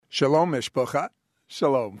Shalom, Mishpacha.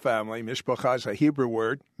 Shalom, family. Mishpacha is a Hebrew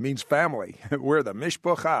word, means family. We're the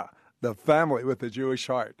Mishpacha, the family with a Jewish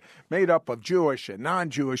heart, made up of Jewish and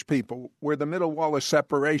non-Jewish people. We're the middle wall of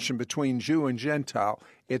separation between Jew and Gentile.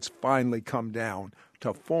 It's finally come down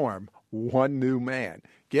to form one new man.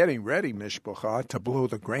 Getting ready, Mishpacha, to blow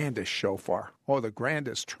the grandest shofar, or the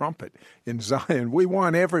grandest trumpet in Zion. We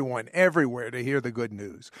want everyone everywhere to hear the good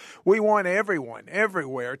news. We want everyone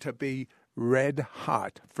everywhere to be red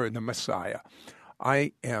hot for the Messiah.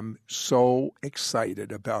 I am so excited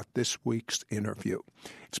about this week's interview.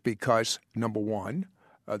 It's because, number one,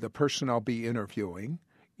 the person I'll be interviewing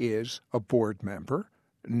is a board member.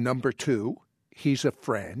 Number two, he's a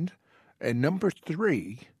friend. And number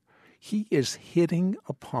three, he is hitting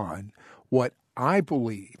upon what I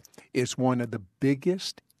believe is one of the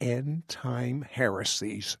biggest end-time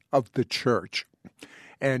heresies of the church.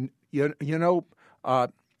 And, you know,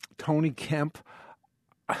 Tony Kemp,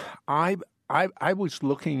 I was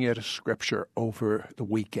looking at a scripture over the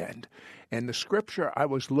weekend, and the scripture I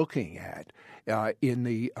was looking at in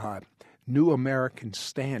the New American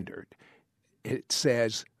Standard, it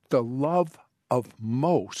says, the love of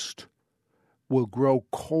most will grow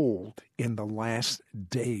cold in the last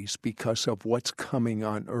days because of what's coming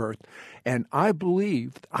on earth. And I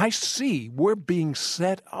see we're being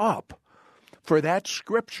set up for that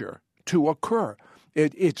scripture to occur.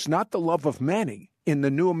 It's not the love of many. In the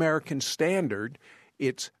New American Standard,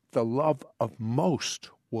 it's the love of most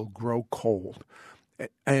will grow cold.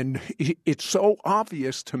 And it's so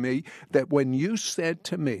obvious to me that when you said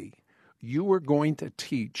to me you were going to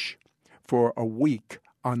teach for a week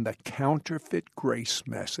on the counterfeit grace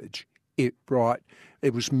message, it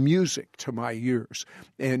was music to my ears.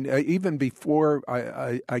 And even before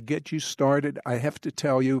I get you started, I have to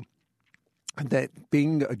tell you that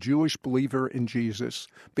being a Jewish believer in Jesus,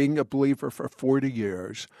 being a believer for 40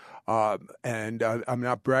 years, and I'm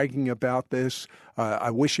not bragging about this,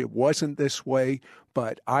 I wish it wasn't this way,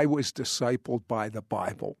 but I was discipled by the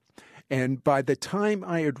Bible. And by the time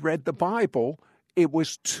I had read the Bible, it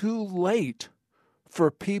was too late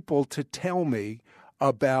for people to tell me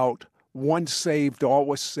about once saved,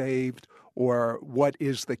 always saved, or what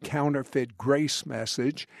is the counterfeit grace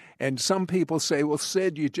message. And some people say, well,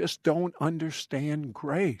 Sid, you just don't understand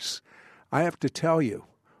grace. I have to tell you,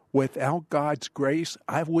 without God's grace,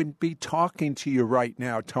 I wouldn't be talking to you right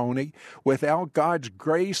now, Tony. Without God's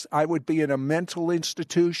grace, I would be in a mental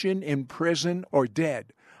institution, in prison, or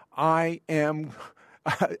dead. As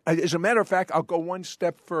a matter of fact, I'll go one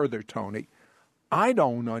step further, Tony. I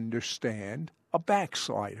don't understand a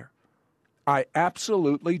backslider. I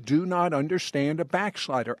absolutely do not understand a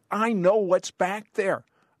backslider. I know what's back there.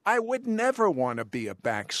 I would never want to be a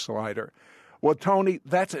backslider. Well, Tony,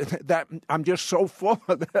 that I'm just so full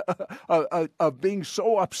of being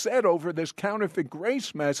so upset over this counterfeit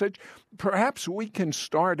grace message. Perhaps we can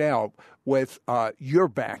start out with your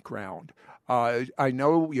background. I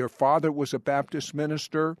know your father was a Baptist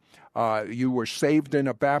minister. You were saved in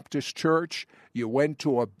a Baptist church. You went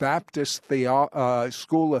to a Baptist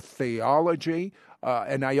school of theology.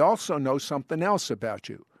 And I also know something else about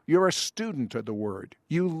you. You're a student of the Word.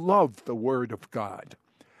 You love the Word of God.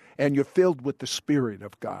 And you're filled with the Spirit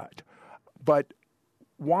of God. But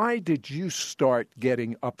why did you start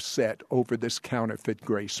getting upset over this counterfeit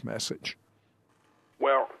grace message?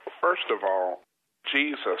 Well, first of all,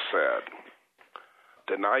 Jesus said,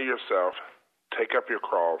 deny yourself, take up your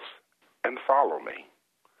cross, and follow me.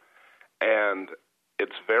 And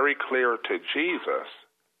it's very clear to Jesus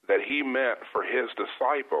that he meant for his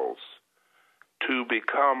disciples to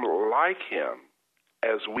become like him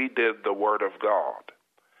as we did the Word of God.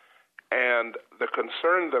 And the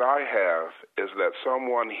concern that I have is that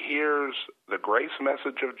someone hears the grace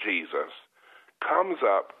message of Jesus, comes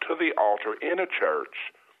up to the altar in a church,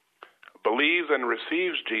 believes and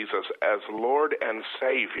receives Jesus as Lord and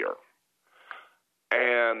Savior,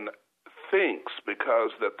 and thinks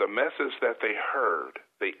because that the message that they heard,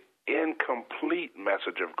 the incomplete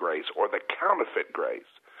message of grace or the counterfeit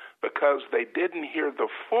grace, because they didn't hear the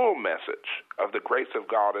full message of the grace of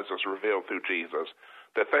God as is revealed through Jesus,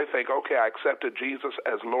 that they think, okay, I accepted Jesus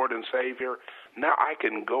as Lord and Savior. Now I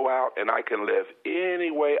can go out and I can live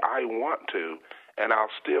any way I want to, and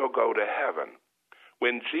I'll still go to heaven.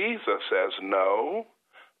 When Jesus says, no,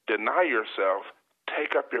 deny yourself,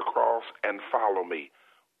 take up your cross, and follow me.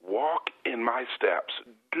 Walk in my steps.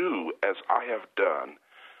 Do as I have done.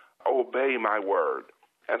 Obey my word.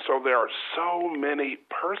 And so there are so many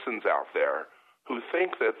persons out there who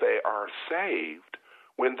think that they are saved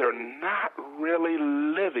when they're not really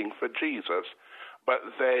living for Jesus, but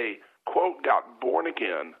they quote, got born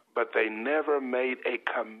again, but they never made a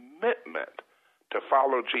commitment to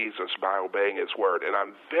follow Jesus by obeying his word. And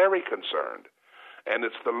I'm very concerned. And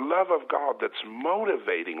it's the love of God that's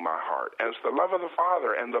motivating my heart. And it's the love of the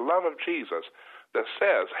Father and the love of Jesus that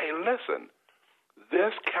says, hey, listen,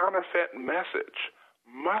 this counterfeit message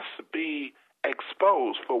must be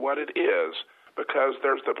exposed for what it is, because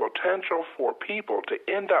there's the potential for people to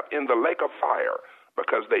end up in the lake of fire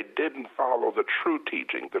because they didn't follow the true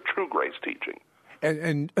teaching, the true grace teaching.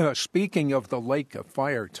 And speaking of the lake of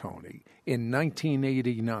fire, Tony, in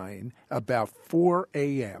 1989, about 4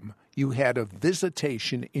 a.m., you had a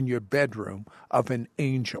visitation in your bedroom of an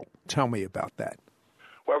angel. Tell me about that.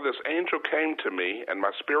 Well, this angel came to me, and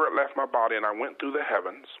my spirit left my body, and I went through the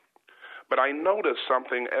heavens. But I noticed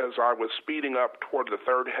something as I was speeding up toward the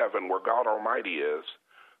third heaven where God Almighty is.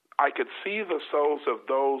 I could see the souls of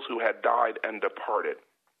those who had died and departed.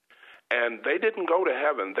 And they didn't go to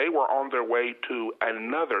heaven. They were on their way to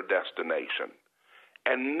another destination.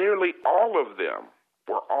 And nearly all of them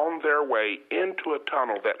were on their way into a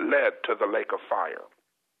tunnel that led to the lake of fire.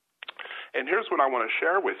 And here's what I want to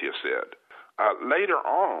share with you, Sid. Later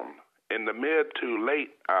on, in the mid to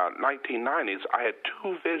late 1990s, I had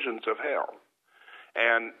two visions of hell.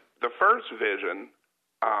 And the first vision,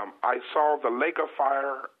 I saw the lake of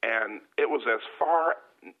fire, and it was as far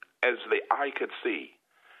as the eye could see.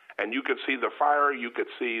 And you could see the fire, you could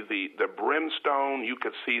see the brimstone, you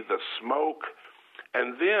could see the smoke.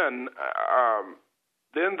 And then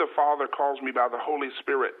the Father calls me by the Holy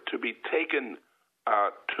Spirit to be taken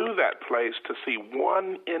to that place to see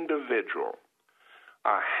one individual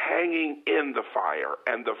hanging in the fire,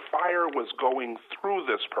 and the fire was going through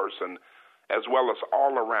this person as well as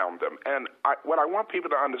all around them. And what I want people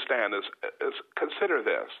to understand is consider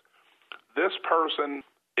this. This person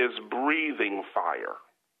is breathing fire.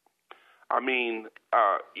 I mean,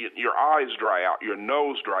 your eyes dry out, your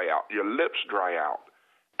nose dry out, your lips dry out,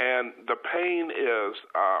 and the pain is,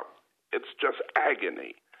 it's just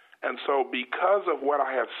agony. And so because of what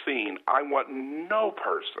I have seen, I want no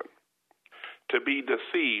person to be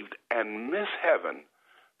deceived and miss heaven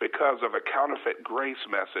because of a counterfeit grace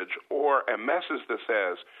message or a message that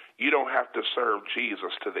says you don't have to serve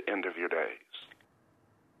Jesus to the end of your days.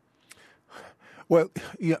 Well,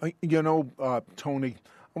 Tony,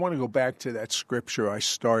 I want to go back to that scripture I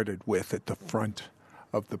started with at the front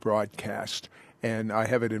of the broadcast, and I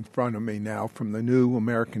have it in front of me now from the New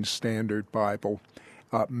American Standard Bible,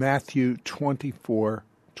 Matthew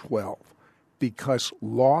 24:12. Because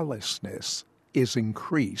lawlessness is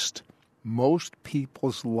increased, most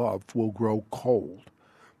people's love will grow cold,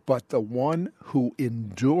 but the one who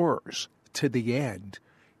endures to the end,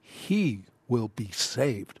 he will be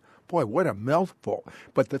saved. Boy, what a mouthful.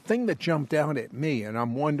 But the thing that jumped out at me, and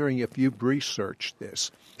I'm wondering if you've researched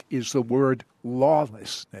this, is the word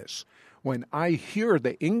lawlessness. When I hear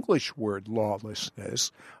the English word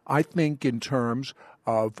lawlessness, I think in terms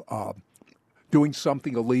of doing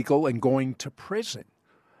something illegal and going to prison.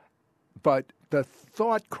 But the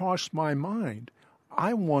thought crossed my mind,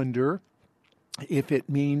 I wonder if it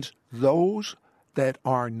means those that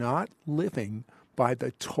are not living by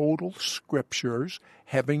the total scriptures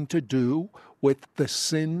having to do with the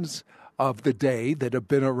sins of the day that have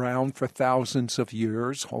been around for thousands of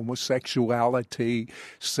years, homosexuality,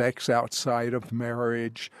 sex outside of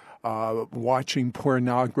marriage, watching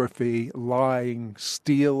pornography, lying,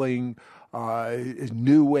 stealing,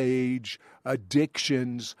 New Age,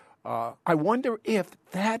 addictions. I wonder if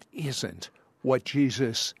that isn't what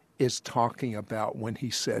Jesus is talking about when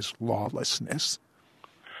he says lawlessness.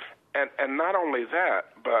 And not only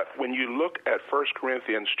that, but when you look at 1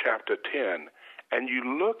 Corinthians chapter 10, and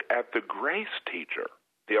you look at the grace teacher,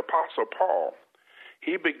 the Apostle Paul,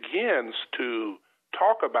 he begins to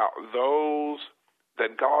talk about those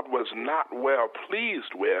that God was not well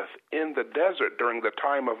pleased with in the desert during the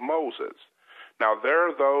time of Moses. Now, there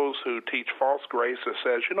are those who teach false grace that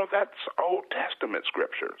says, that's Old Testament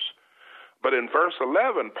scriptures. But in verse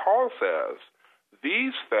 11, Paul says,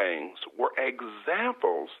 these things were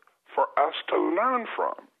examples for us to learn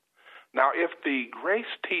from. Now, if the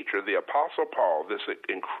grace teacher, the Apostle Paul, this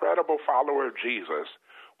incredible follower of Jesus,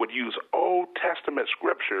 would use Old Testament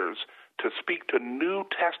scriptures to speak to New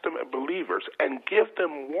Testament believers and give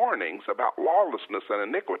them warnings about lawlessness and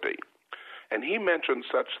iniquity, and he mentions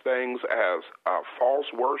such things as false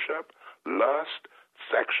worship, lust,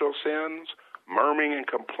 sexual sins, murmuring and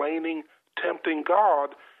complaining, tempting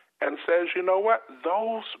God, and says,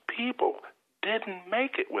 those people didn't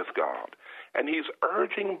make it with God. And he's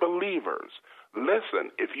urging believers,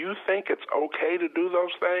 listen, if you think it's okay to do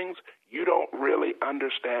those things, you don't really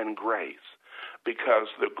understand grace. because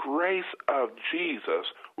the grace of Jesus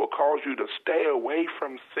will cause you to stay away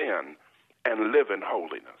from sin and live in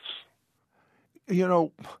holiness. You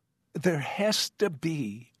know, there has to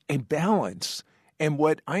be a balance. And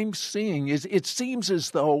what I'm seeing is it seems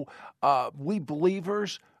as though we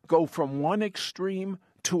believers go from one extreme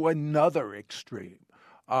to another extreme.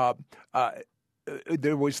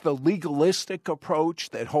 There was the legalistic approach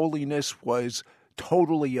that holiness was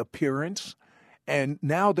totally appearance. And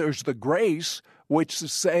now there's the grace, which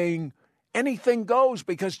is saying anything goes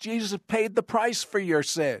because Jesus paid the price for your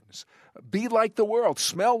sins. Be like the world,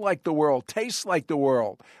 smell like the world, taste like the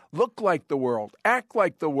world, look like the world, act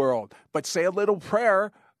like the world, but say a little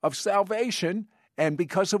prayer of salvation. And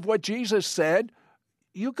because of what Jesus said,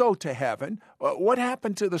 you go to heaven. What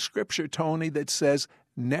happened to the scripture, Tony, that says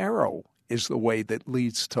narrow is the way that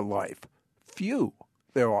leads to life? Few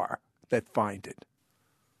there are that find it.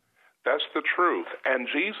 That's the truth. And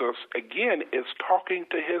Jesus, again, is talking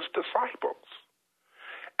to his disciples.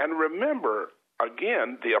 And remember,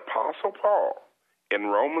 again, the Apostle Paul in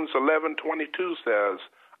Romans 11:22 says,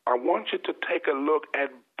 I want you to take a look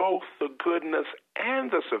at both the goodness and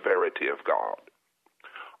the severity of God.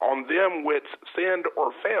 On them which sinned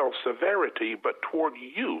or fell, severity, but toward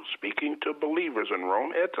you, speaking to believers in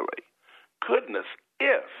Rome, Italy, goodness,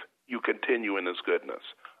 if you continue in his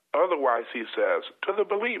goodness. Otherwise, he says, to the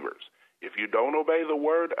believers, if you don't obey the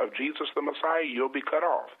word of Jesus the Messiah, you'll be cut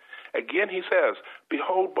off. Again, he says,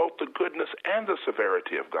 behold both the goodness and the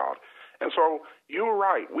severity of God. And so you're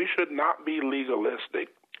right. We should not be legalistic.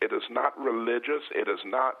 It is not religious. It is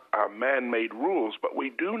not man-made rules, but we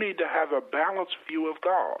do need to have a balanced view of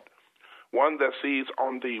God, one that sees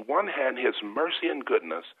on the one hand his mercy and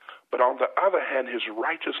goodness, but on the other hand his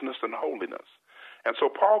righteousness and holiness. And so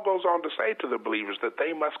Paul goes on to say to the believers that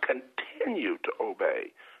they must continue to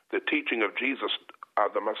obey the teaching of Jesus,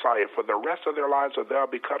 the Messiah, for the rest of their lives, or they'll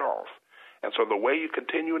be cut off. And so the way you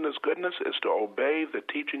continue in his goodness is to obey the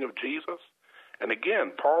teaching of Jesus. And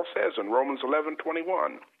again, Paul says in Romans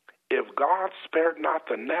 11:21, if God spared not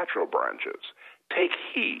the natural branches, take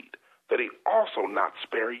heed that he also not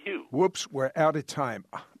spare you. Whoops, we're out of time.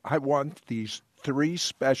 I want these 3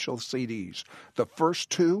 special CDs. The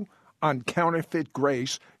first 2 on counterfeit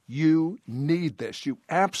grace. You need this. You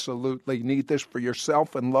absolutely need this for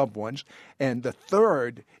yourself and loved ones. And the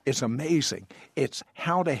third is amazing. It's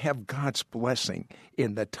how to have God's blessing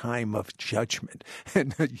in the time of judgment.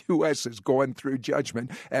 And the U.S. is going through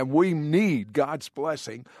judgment, and we need God's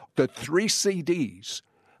blessing. The 3 CDs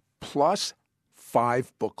plus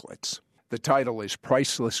 5 booklets. The title is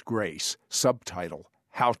Priceless Grace. Subtitle,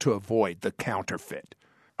 How to Avoid the Counterfeit.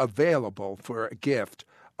 Available for a gift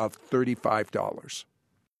of $35.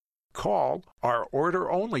 Call our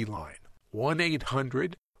order-only line,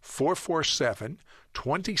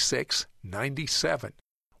 1-800-447-2697,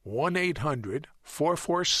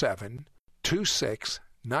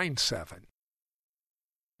 1-800-447-2697.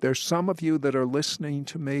 There's some of you that are listening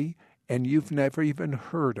to me, and you've never even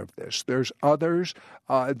heard of this. There's others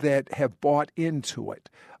that have bought into it.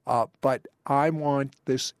 But I want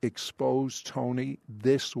this exposed, Tony,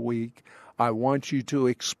 this week. I want you to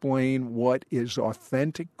explain what is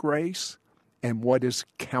authentic grace and what is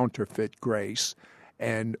counterfeit grace,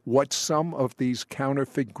 and what some of these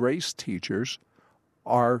counterfeit grace teachers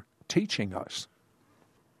are teaching us.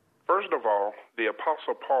 First of all, the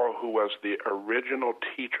Apostle Paul, who was the original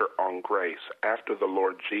teacher on grace after the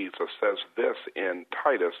Lord Jesus, says this in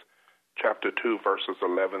Titus chapter 2, verses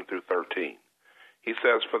 11 through 13. He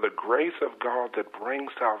says, for the grace of God that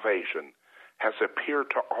brings salvation has appeared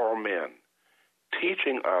to all men,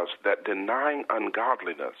 teaching us that denying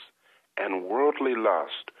ungodliness and worldly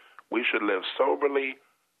lust, we should live soberly,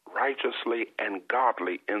 righteously, and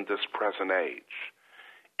godly in this present age.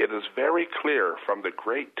 It is very clear from the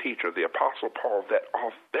great teacher, the Apostle Paul, that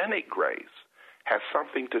authentic grace has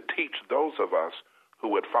something to teach those of us who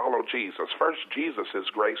would follow Jesus. First, Jesus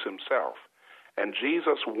is grace himself, and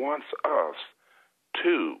Jesus wants us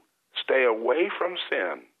to stay away from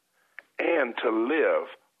sin and to live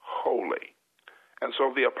holy. And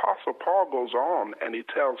so the Apostle Paul goes on and he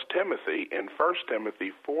tells Timothy in 1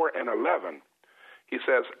 Timothy 4:11, he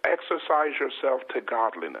says, exercise yourself to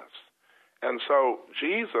godliness. And so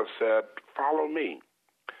Jesus said, follow me.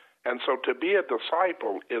 And so to be a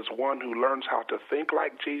disciple is one who learns how to think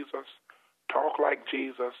like Jesus, talk like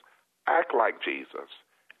Jesus, act like Jesus.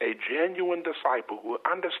 A genuine disciple who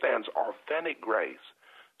understands authentic grace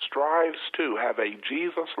strives to have a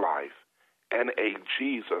Jesus life and a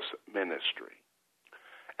Jesus ministry.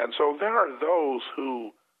 And so there are those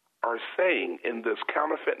who are saying in this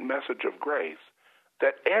counterfeit message of grace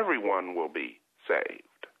that everyone will be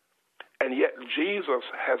saved. And yet Jesus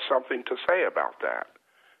has something to say about that.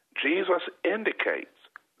 Jesus indicates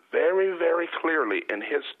very, very clearly in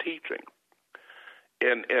his teaching,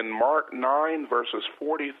 in Mark 9, verses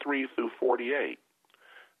 43 through 48,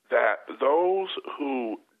 that those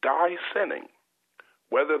who die sinning,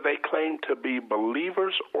 whether they claim to be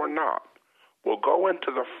believers or not, will go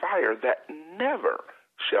into the fire that never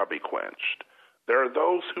shall be quenched. There are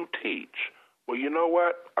those who teach, well, you know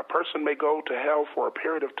what? A person may go to hell for a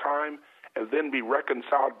period of time and then be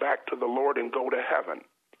reconciled back to the Lord and go to heaven.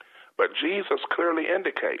 But Jesus clearly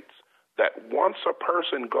indicates that once a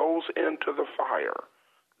person goes into the fire,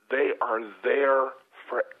 they are there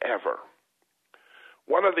forever.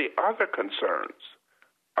 One of the other concerns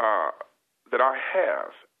that I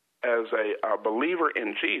have as a believer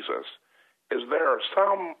in Jesus is there are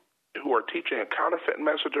some who are teaching a counterfeit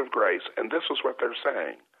message of grace, and this is what they're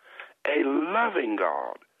saying. A loving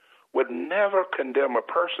God would never condemn a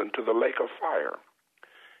person to the lake of fire.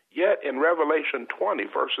 Yet in Revelation 20,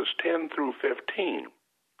 verses 10 through 15,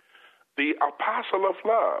 the apostle of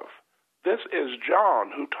love, this is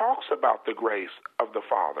John who talks about the grace of the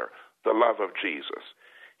Father, the love of Jesus.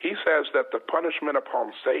 He says that the punishment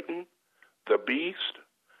upon Satan, the beast,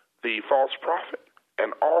 the false prophet,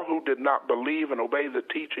 and all who did not believe and obey the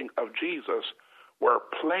teaching of Jesus were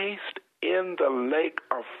placed in the lake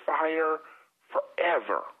of fire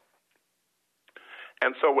forever.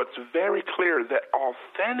 And so it's very clear that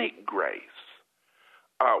authentic grace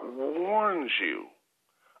warns you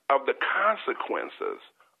of the consequences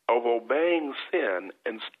of obeying sin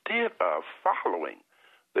instead of following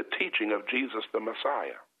the teaching of Jesus the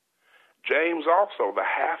Messiah. James, also the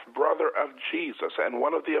half-brother of Jesus and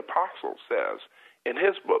one of the apostles, says in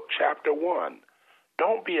his book, chapter 1,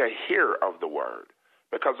 don't be a hearer of the word,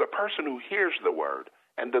 because a person who hears the word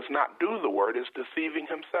and does not do the word is deceiving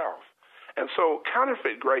himself. And so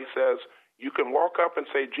counterfeit grace says you can walk up and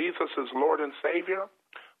say Jesus is Lord and Savior,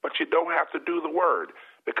 but you don't have to do the word.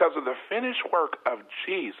 Because of the finished work of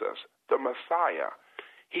Jesus, the Messiah,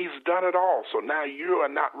 he's done it all. So now you are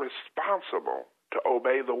not responsible to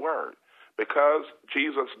obey the word. Because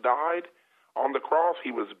Jesus died on the cross,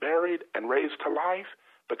 he was buried and raised to life.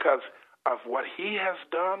 Because of what he has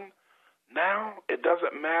done, now it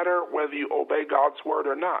doesn't matter whether you obey God's word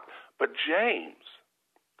or not. But James,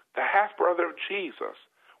 the half-brother of Jesus,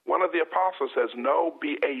 one of the apostles, says, no,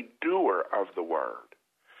 be a doer of the word.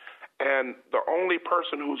 And the only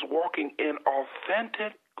person who's walking in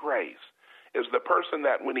authentic grace is the person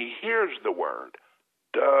that when he hears the word,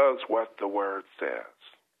 does what the word says.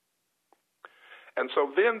 And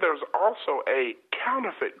so then there's also a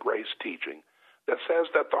counterfeit grace teaching that says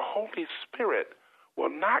that the Holy Spirit will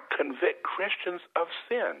not convict Christians of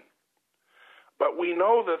sin. But we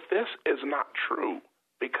know that this is not true,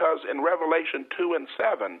 because in Revelation 2 and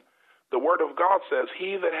 7, the Word of God says,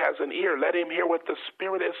 he that has an ear, let him hear what the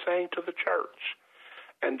Spirit is saying to the church.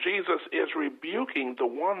 And Jesus is rebuking the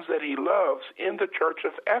ones that he loves in the church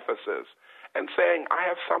of Ephesus and saying, I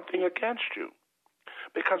have something against you.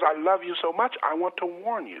 Because I love you so much, I want to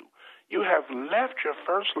warn you. You have left your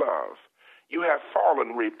first love. You have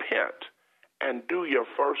fallen. Repent and do your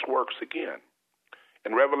first works again.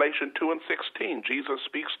 In Revelation 2 and 16, Jesus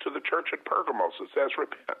speaks to the church at Pergamos and says,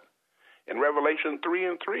 repent. In Revelation 3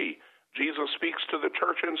 and 3, Jesus speaks to the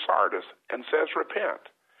church in Sardis and says,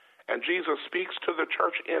 repent. And Jesus speaks to the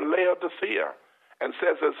church in Laodicea and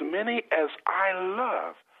says, as many as I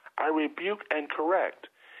love, I rebuke and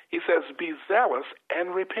correct. He says, be zealous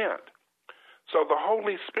and repent. So the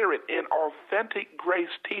Holy Spirit in authentic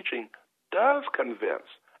grace teaching does convince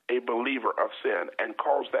a believer of sin and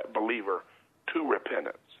calls that believer to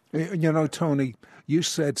repentance. You know, Tony, you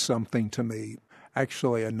said something to me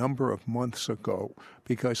actually a number of months ago,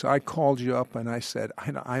 because I called you up and I said,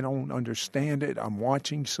 I don't understand it. I'm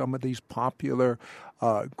watching some of these popular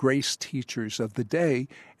grace teachers of the day,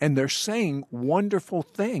 and they're saying wonderful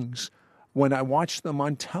things when I watch them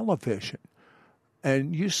on television.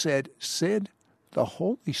 And you said, Sid, the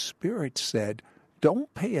Holy Spirit said,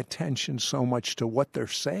 don't pay attention so much to what they're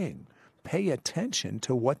saying. Pay attention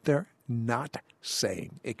to what they're not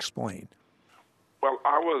saying. Explain. Well,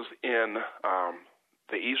 I was in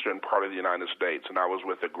the eastern part of the United States, and I was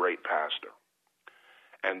with a great pastor.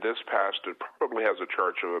 And this pastor probably has a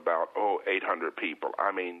church of about, 800 people.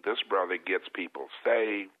 I mean, this brother gets people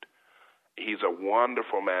saved. He's a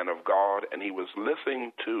wonderful man of God, and he was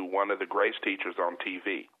listening to one of the grace teachers on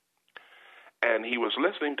TV. And he was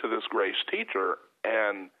listening to this grace teacher,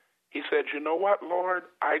 and he said, you know what, Lord,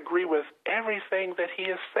 I agree with everything that he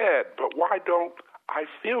has said, but why don't I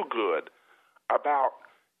feel good about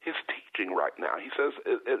his teaching right now? He says,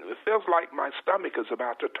 it feels like my stomach is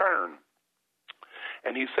about to turn.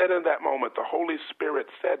 And he said in that moment, the Holy Spirit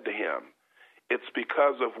said to him, it's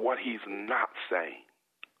because of what he's not saying.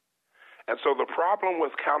 And so the problem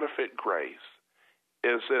with counterfeit grace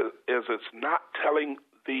is it's not telling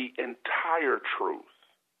the entire truth.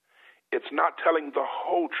 It's not telling the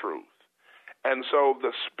whole truth. And so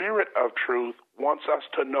the Spirit of truth wants us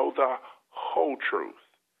to know the whole truth.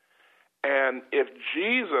 And if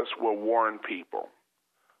Jesus will warn people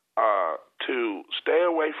to stay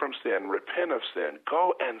away from sin, repent of sin,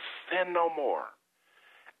 go and sin no more.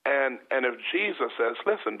 And if Jesus says,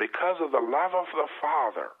 listen, because of the love of the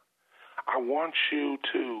Father, I want you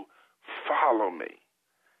to follow me.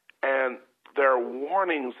 And there are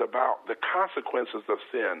warnings about the consequences of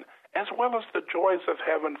sin, as well as the joys of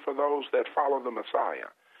heaven for those that follow the Messiah.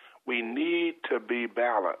 We need to be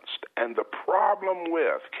balanced. And the problem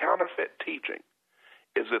with counterfeit teaching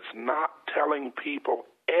is it's not telling people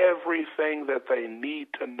everything that they need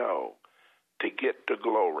to know to get to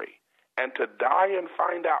glory. And to die and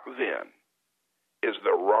find out then is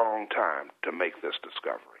the wrong time to make this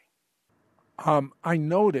discovery. I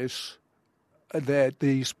notice that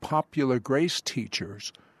these popular grace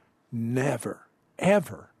teachers never,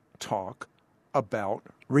 ever talk about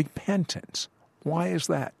repentance. Why is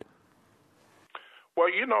that? Well,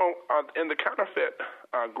 in the counterfeit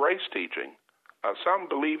grace teaching, some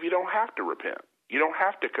believe you don't have to repent. You don't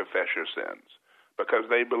have to confess your sins because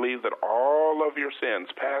they believe that all of your sins,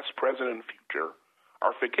 past, present, and future,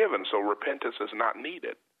 are forgiven, so repentance is not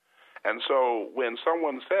needed. And so when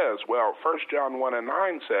someone says, well, 1 John 1 and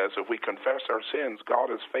 9 says, if we confess our sins,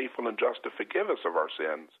 God is faithful and just to forgive us of our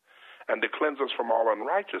sins and to cleanse us from all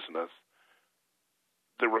unrighteousness,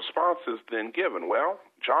 the response is then given, well,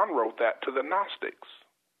 John wrote that to the Gnostics.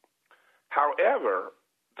 However,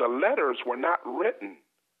 the letters were not written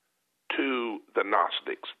to the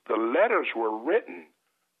Gnostics. The letters were written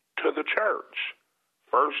to the church.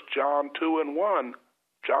 1 John 2 and 1,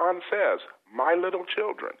 John says, my little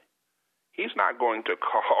children. He's not going to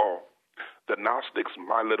call the Gnostics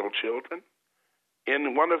my little children.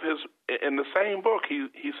 In the same book,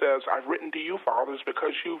 he says, I've written to you, fathers,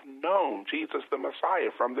 because you've known Jesus the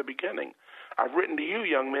Messiah from the beginning. I've written to you,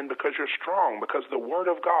 young men, because you're strong, because the Word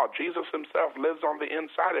of God, Jesus himself, lives on the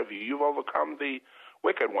inside of you. You've overcome the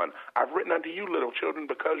wicked one. I've written unto you, little children,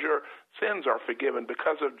 because your sins are forgiven,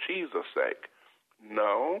 because of Jesus' sake.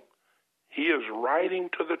 No. He is writing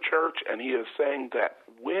to the church, and he is saying that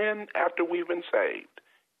after we've been saved,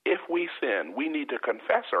 if we sin, we need to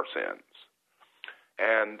confess our sins.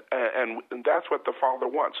 And that's what the Father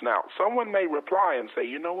wants. Now, someone may reply and say,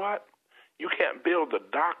 you know what? You can't build the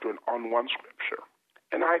doctrine on one scripture.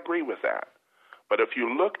 And I agree with that. But if you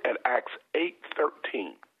look at Acts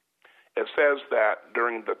 8:13, it says that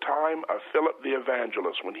during the time of Philip the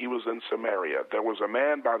evangelist, when he was in Samaria, there was a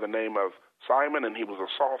man by the name of Simon, and he was a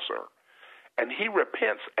sorcerer. And he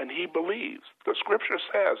repents and he believes. The scripture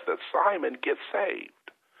says that Simon gets saved.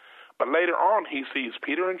 But later on, he sees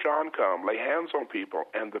Peter and John come, lay hands on people,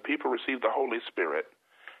 and the people receive the Holy Spirit.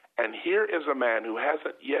 And here is a man who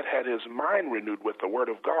hasn't yet had his mind renewed with the Word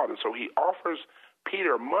of God. And so he offers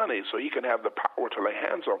Peter money so he can have the power to lay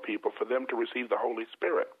hands on people for them to receive the Holy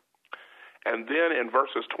Spirit. And then in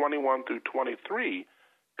verses 21 through 23,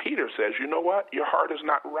 Peter says, you know what? Your heart is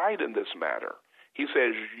not right in this matter. He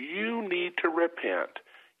says, you need to repent.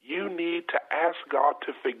 You need to ask God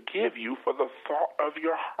to forgive you for the thought of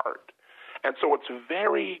your heart. And so it's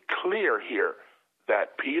very clear here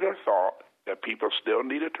that Peter thought that people still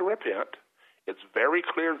needed to repent. It's very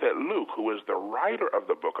clear that Luke, who is the writer of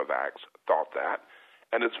the book of Acts, thought that.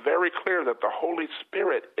 And it's very clear that the Holy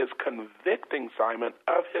Spirit is convicting Simon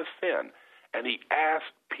of his sin. And he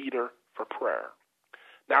asked Peter for prayer.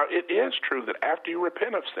 Now, it is true that after you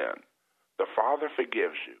repent of sin, the Father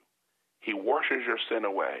forgives you. He washes your sin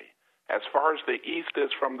away. As far as the east is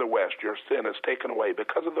from the west, your sin is taken away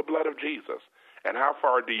because of the blood of Jesus. And how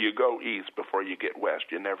far do you go east before you get west?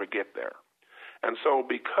 You never get there. And so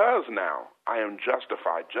because now I am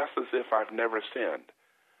justified, just as if I've never sinned,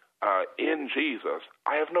 in Jesus,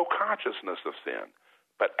 I have no consciousness of sin.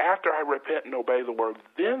 But after I repent and obey the word,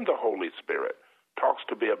 then the Holy Spirit talks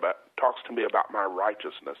to me about my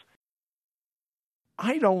righteousness.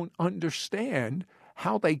 I don't understand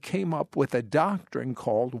how they came up with a doctrine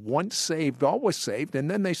called once saved, always saved, and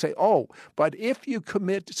then they say, oh, but if you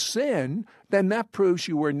commit sin, then that proves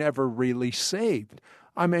you were never really saved.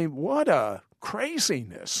 I mean, what a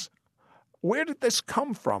craziness. Where did this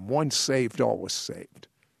come from, once saved, always saved?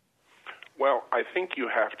 Well, I think you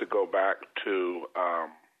have to go back to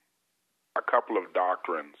a couple of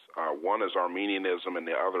doctrines. One is Arminianism and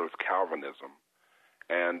the other is Calvinism.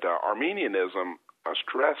 And Arminianism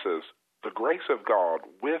stresses the grace of God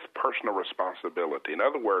with personal responsibility. In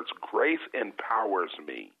other words, grace empowers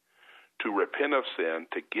me to repent of sin,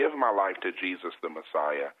 to give my life to Jesus the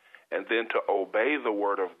Messiah, and then to obey the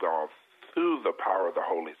Word of God through the power of the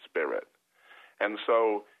Holy Spirit. And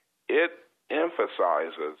so it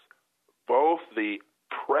emphasizes both the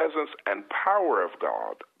presence and power of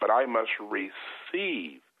God, but I must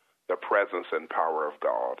receive the presence and power of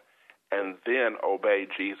God and then obey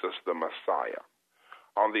Jesus the Messiah.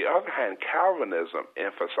 On the other hand, Calvinism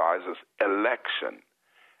emphasizes election,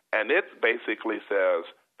 and it basically says,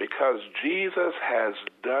 because Jesus has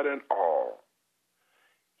done it all,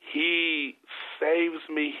 he saves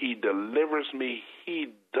me, he delivers me, he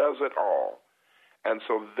does it all. And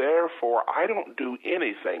so therefore, I don't do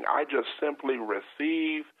anything. I just simply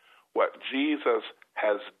receive what Jesus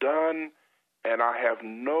has done, and I have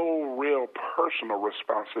no real personal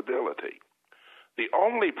responsibility. The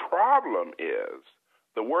only problem is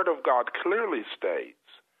the Word of God clearly states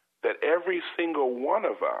that every single one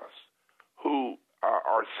of us who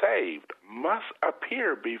are saved must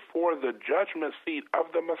appear before the judgment seat of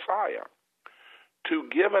the Messiah to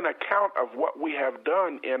give an account of what we have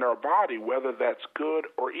done in our body, whether that's good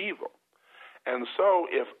or evil. And so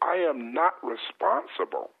if I am not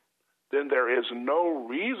responsible, then there is no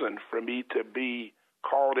reason for me to be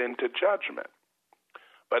called into judgment.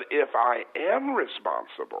 But if I am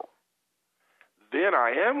responsible, then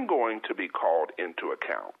I am going to be called into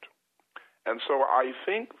account. And so I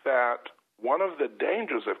think that one of the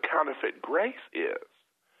dangers of counterfeit grace is,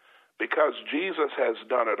 because Jesus has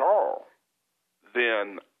done it all,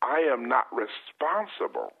 then I am not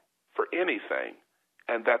responsible for anything,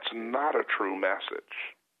 and that's not a true message.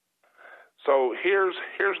 So here's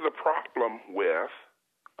the problem with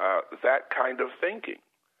that kind of thinking.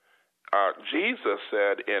 Jesus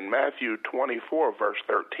said in Matthew 24, verse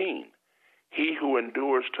 13, "He who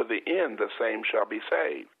endures to the end, the same shall be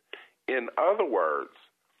saved." In other words,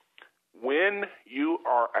 when you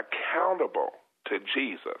are accountable to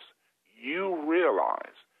Jesus, you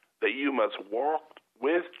realize that you must walk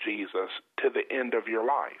with Jesus to the end of your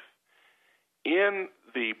life. In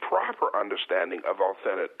the proper understanding of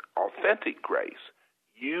authentic grace,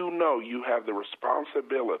 you know you have the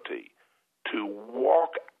responsibility to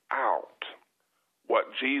walk out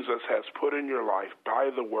what Jesus has put in your life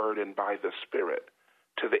by the Word and by the Spirit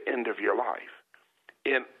to the end of your life.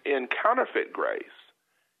 In counterfeit grace,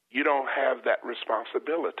 you don't have that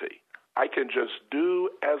responsibility. I can just do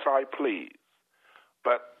as I please.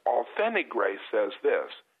 But authentic grace says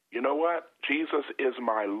this: you know what? Jesus is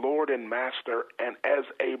my Lord and Master, and as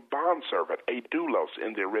a bondservant, a doulos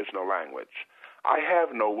in the original language, I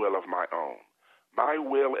have no will of my own. My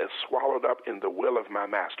will is swallowed up in the will of my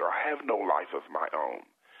Master. I have no life of my own.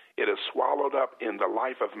 It is swallowed up in the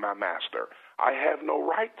life of my Master. I have no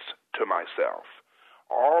rights to myself.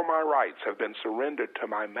 All my rights have been surrendered to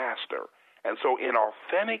my Master. And so in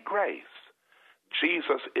authentic grace,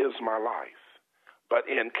 Jesus is my life. But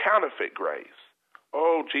in counterfeit grace,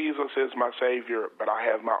 oh, Jesus is my Savior, but I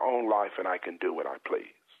have my own life and I can do what I please.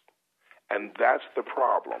 And that's the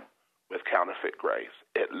problem with counterfeit grace.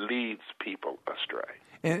 It leads people astray.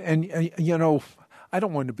 And you know, I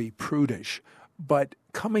don't want to be prudish, but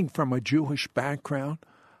coming from a Jewish background,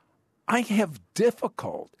 I have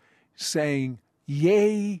difficult saying,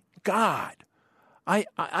 "Yea, God." I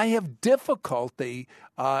have difficulty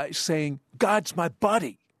saying, "God's my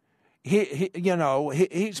buddy.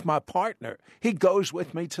 He's my partner. He goes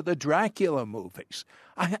with me to the Dracula movies."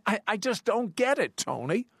 I just don't get it,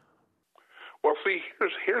 Tony. Well, see,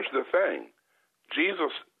 here's the thing.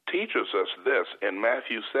 Jesus teaches us this in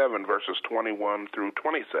Matthew 7, verses 21 through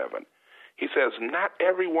 27. He says, "Not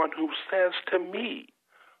everyone who says to me,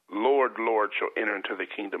 'Lord, Lord,' shall enter into the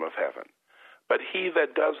kingdom of heaven, but he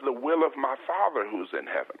that does the will of my Father who's in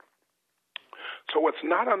heaven." So it's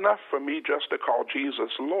not enough for me just to call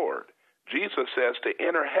Jesus Lord. Jesus says to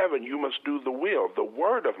enter heaven, you must do the will, the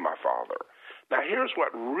word of my Father. Now here's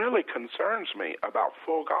what really concerns me about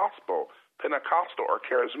full gospel, Pentecostal, or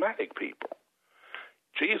charismatic people.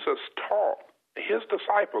 Jesus taught his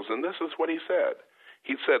disciples, and this is what he said.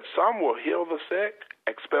 He said, "Some will heal the sick,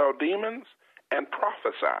 expel demons, and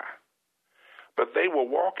prophesy. But they will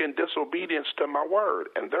walk in disobedience to my word,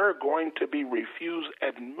 and they're going to be refused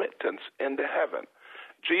admittance into heaven."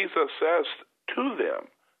 Jesus says to them,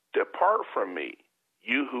 "Depart from me,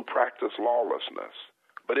 you who practice lawlessness."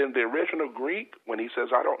 But in the original Greek, when he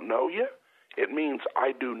says, "I don't know you," it means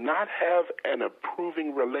I do not have an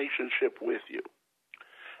approving relationship with you.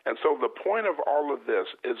 And so the point of all of this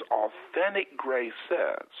is authentic grace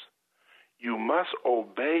says you must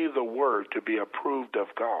obey the word to be approved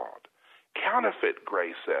of God. Counterfeit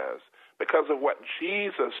grace says, because of what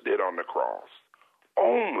Jesus did on the cross,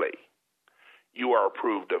 only you are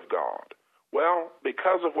approved of God. Well,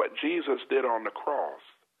 because of what Jesus did on the cross,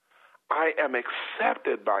 I am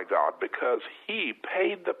accepted by God because he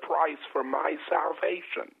paid the price for my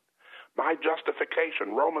salvation, my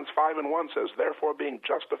justification. Romans 5:1 says, therefore being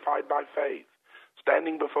justified by faith,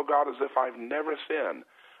 standing before God as if I've never sinned,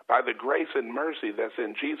 by the grace and mercy that's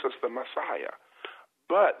in Jesus the Messiah.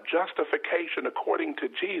 But justification according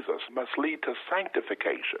to Jesus must lead to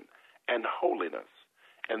sanctification and holiness.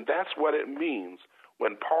 And that's what it means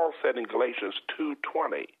when Paul said in Galatians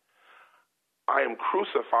 2:20, I am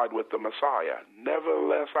crucified with the Messiah.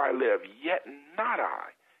 Nevertheless I live, yet not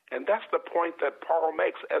I. And that's the point that Paul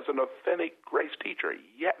makes as an authentic grace teacher.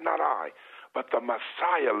 Yet not I, but the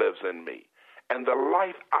Messiah lives in me. And the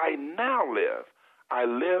life I now live, I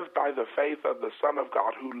live by the faith of the Son of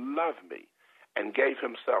God who loved me and gave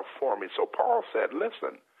himself for me. So Paul said,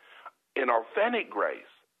 listen, in authentic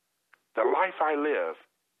grace, the life I live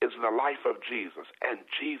is the life of Jesus, and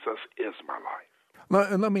Jesus is my life.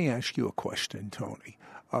 Let me ask you a question, Tony.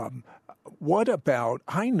 What about,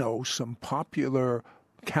 I know some popular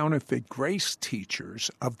counterfeit grace teachers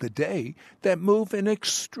of the day that move in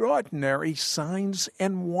extraordinary signs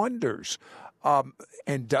and wonders.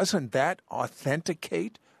 And doesn't that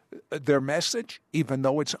authenticate their message, even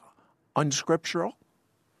though it's unscriptural?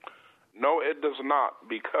 No, it does not,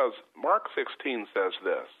 because Mark 16 says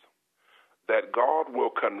this, that God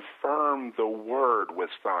will confirm the word with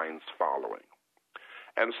signs following.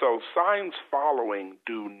 And so signs following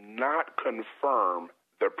do not confirm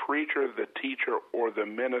the preacher, the teacher, or the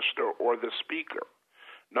minister, or the speaker.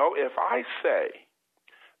 No, if I say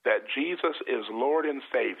that Jesus is Lord and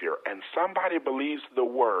Savior, and somebody believes the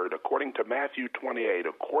word according to Matthew 28,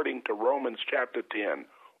 according to Romans chapter 10,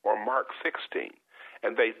 or Mark 16,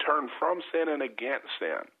 and they turn from sin and against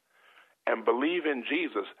sin and believe in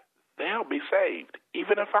Jesus, they'll be saved,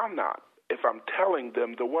 even if I'm not, if I'm telling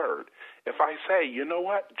them the word. If I say, you know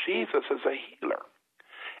what, Jesus is a healer,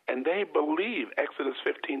 and they believe Exodus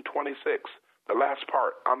 15:26, the last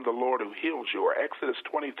part, I'm the Lord who heals you, or Exodus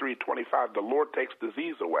 23:25, the Lord takes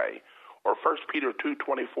disease away, or 1 Peter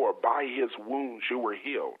 2:24, by his wounds you were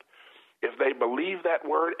healed. If they believe that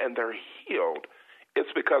word and they're healed,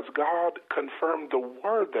 it's because God confirmed the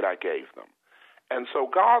word that I gave them. And so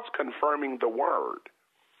God's confirming the word.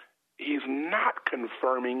 He's not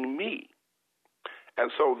confirming me.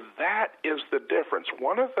 And so that is the difference.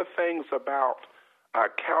 One of the things about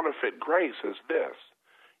counterfeit grace is this.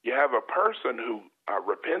 You have a person who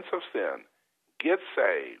repents of sin, gets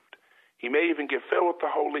saved. He may even get filled with the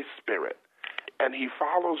Holy Spirit, and he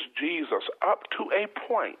follows Jesus up to a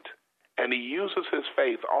point, and he uses his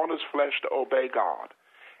faith on his flesh to obey God.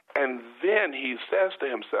 And then he says to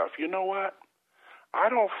himself, you know what? I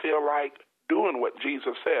don't feel like doing what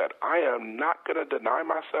Jesus said. I am not going to deny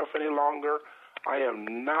myself any longer. I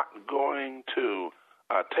am not going to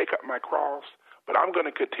take up my cross, but I'm going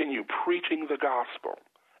to continue preaching the gospel.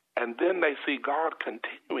 And then they see God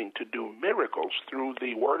continuing to do miracles through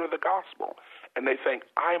the word of the gospel, and they think,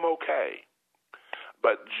 I'm okay.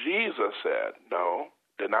 But Jesus said, no,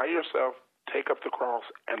 deny yourself, take up the cross,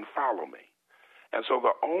 and follow me. And so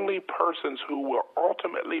the only persons who will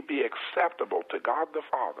ultimately be acceptable to God the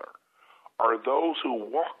Father are those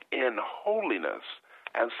who walk in holiness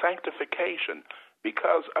and sanctification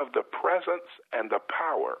because of the presence and the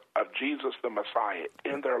power of Jesus the Messiah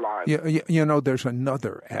in their lives. You know, there's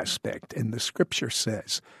another aspect, and the Scripture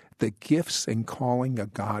says the gifts and calling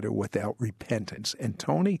of God are without repentance. And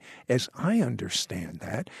Tony, as I understand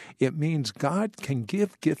that, it means God can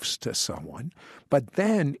give gifts to someone, but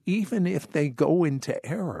then even if they go into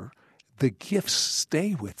error, the gifts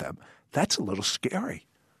stay with them. That's a little scary.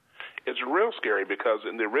 It's real scary because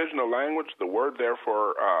in the original language, the word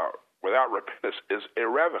therefore without repentance is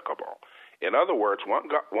irrevocable. In other words,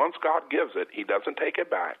 once God gives it, he doesn't take it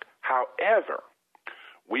back. However,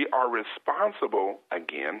 we are responsible,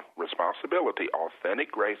 again, responsibility.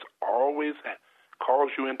 Authentic grace always calls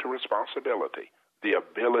you into responsibility, the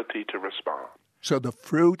ability to respond. So the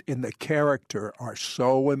fruit and the character are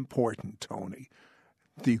so important, Tony.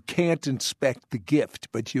 You can't inspect the gift,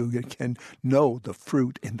 but you can know the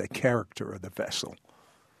fruit and the character of the vessel.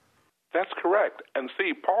 That's correct. And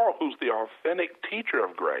see, Paul, who's the authentic teacher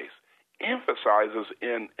of grace, emphasizes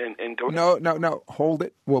in Galatians. No, hold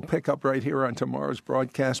it. We'll pick up right here on tomorrow's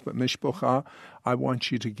broadcast, but Mishpocha, I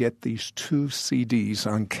want you to get these 2 CDs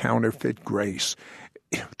on counterfeit grace.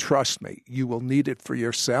 Trust me, you will need it for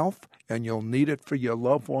yourself, and you'll need it for your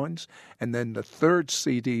loved ones. And then the third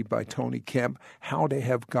CD by Tony Kemp, How to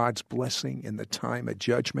Have God's Blessing in the Time of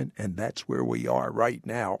Judgment. And that's where we are right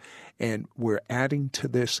now. And we're adding to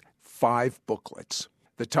this 5 booklets.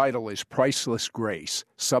 The title is Priceless Grace,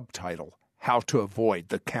 subtitle, How to Avoid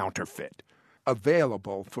the Counterfeit.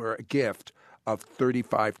 Available for a gift of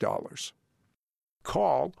 $35.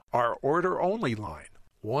 Call our order-only line,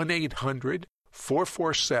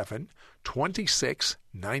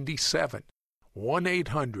 1-800-447-2697,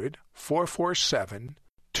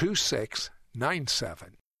 1-800-447-2697.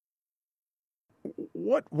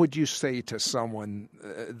 What would you say to someone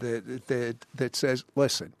that says,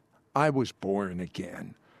 listen, I was born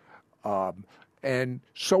again, and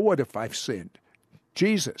so what if I've sinned?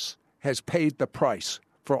 Jesus has paid the price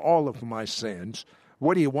for all of my sins.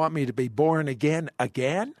 What do you want me to be born again?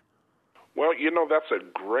 Well, that's a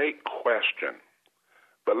great question.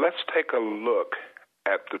 But let's take a look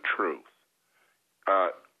at the truth.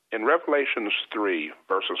 In Revelations 3,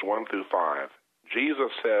 verses 1 through 5,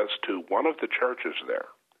 Jesus says to one of the churches there,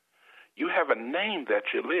 you have a name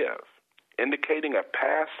that you live, indicating a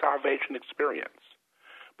past salvation experience.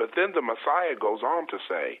 But then the Messiah goes on to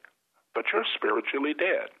say, but you're spiritually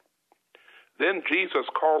dead. Then Jesus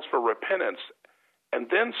calls for repentance and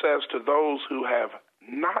then says to those who have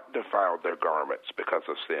not defiled their garments because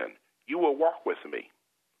of sin, you will walk with me.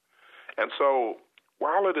 And so,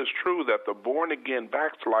 while it is true that the born-again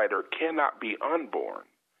backslider cannot be unborn,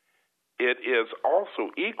 it is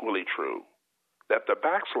also equally true that the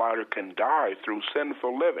backslider can die through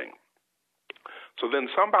sinful living. So then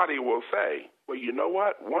somebody will say, well, you know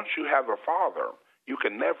what? Once you have a father, you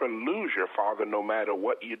can never lose your father no matter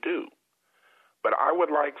what you do. But I would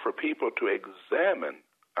like for people to examine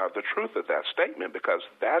the truth of that statement, because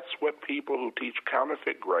that's what people who teach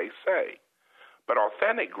counterfeit grace say. But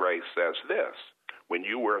authentic grace says this: when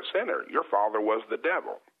you were a sinner, your father was the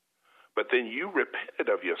devil. But then you repented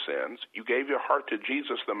of your sins, you gave your heart to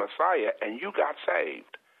Jesus the Messiah, and you got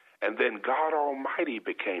saved. And then God Almighty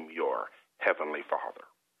became your heavenly Father.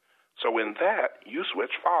 So in that, you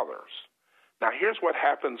switch fathers. Now here's what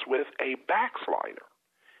happens with a backslider.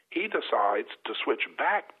 He decides to switch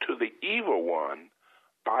back to the evil one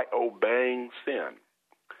by obeying sin.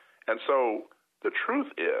 And so the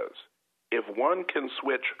truth is, if one can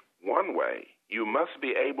switch one way, you must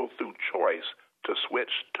be able through choice to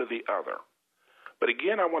switch to the other. But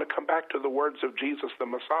again, I want to come back to the words of Jesus the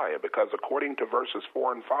Messiah, because according to verses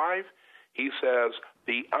 4 and 5, he says,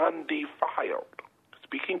 the undefiled,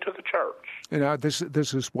 speaking to the church. And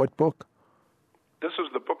this is what book? This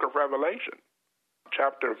is the book of Revelation,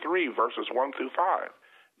 chapter 3, verses 1 through 5.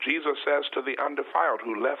 Jesus says to the undefiled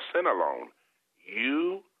who left sin alone,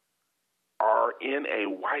 you are in a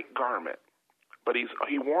white garment. But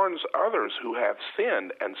he warns others who have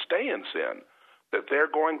sinned and stay in sin that they're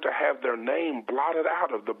going to have their name blotted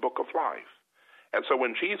out of the book of life. And so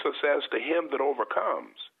when Jesus says to him that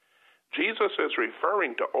overcomes, Jesus is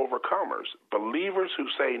referring to overcomers, believers who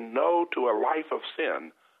say no to a life of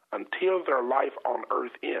sin until their life on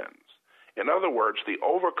earth ends. In other words, the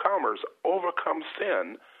overcomers overcome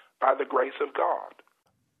sin by the grace of God.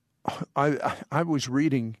 I was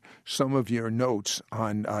reading some of your notes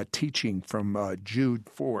on teaching from Jude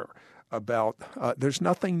 4 about there's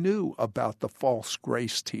nothing new about the false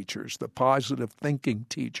grace teachers, the positive thinking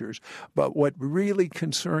teachers. But what really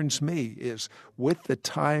concerns me is with the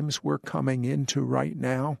times we're coming into right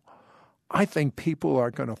now, I think people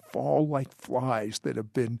are going to fall like flies that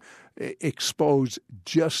have been exposed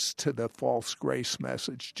just to the false grace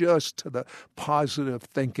message, just to the positive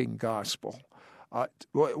thinking gospel.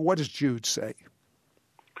 What does Jude say?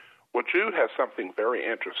 Well, Jude has something very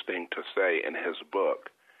interesting to say in his book.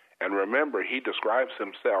 And remember, he describes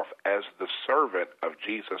himself as the servant of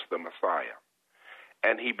Jesus the Messiah.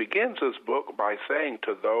 And he begins his book by saying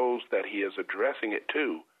to those that he is addressing it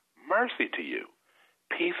to, mercy to you,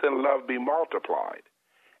 peace and love be multiplied.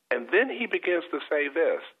 And then he begins to say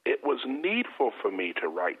this: it was needful for me to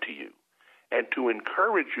write to you and to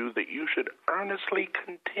encourage you that you should earnestly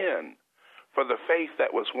contend for the faith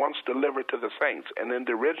that was once delivered to the saints. And in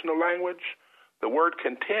the original language, the word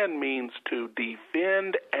contend means to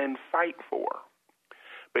defend and fight for,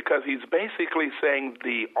 because he's basically saying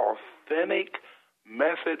the authentic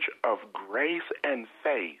message of grace and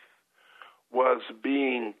faith was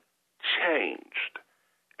being changed.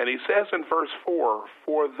 And he says in verse 4,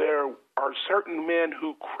 for there are certain men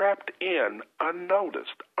who crept in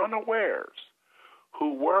unnoticed, unawares,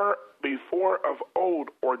 who were before of old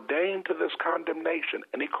ordained to this condemnation.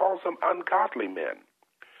 And he calls them ungodly men,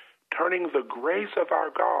 turning the grace of our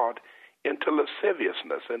God into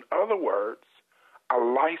lasciviousness. In other words, a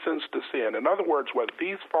license to sin. In other words, what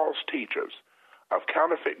these false teachers of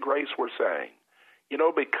counterfeit grace were saying,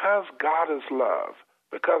 because God is love,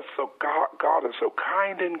 because God is so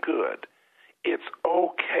kind and good, it's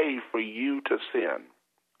okay for you to sin.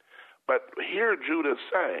 But here Judah is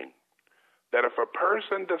saying that if a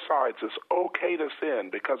person decides it's okay to sin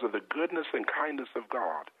because of the goodness and kindness of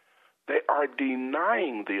God, they are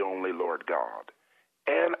denying the only Lord God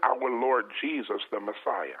and our Lord Jesus, the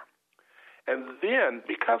Messiah. And then,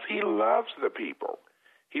 because he loves the people,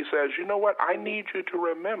 he says, you know what? I need you to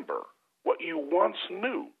remember what you once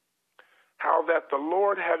knew, how that the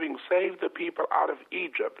Lord, having saved the people out of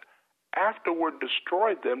Egypt, afterward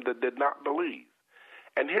destroyed them that did not believe.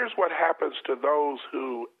 And here's what happens to those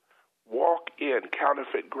who walk in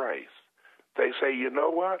counterfeit grace. They say, you know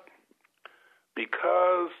what?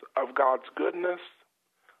 Because of God's goodness,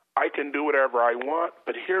 I can do whatever I want,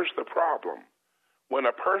 but here's the problem. When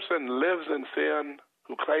a person lives in sin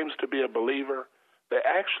who claims to be a believer, they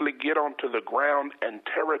actually get onto the ground and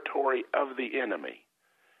territory of the enemy.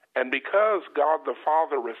 And because God the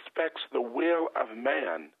Father respects the will of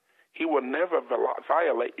man, he will never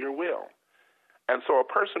violate your will. And so a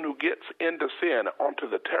person who gets into sin onto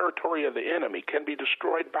the territory of the enemy can be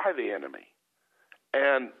destroyed by the enemy.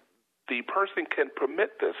 And the person can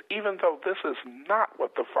permit this, even though this is not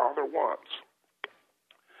what the Father wants.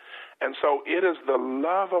 And so it is the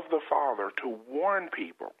love of the Father to warn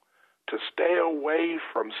people to stay away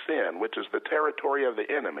from sin, which is the territory of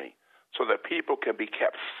the enemy, so that people can be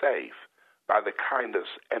kept safe by the kindness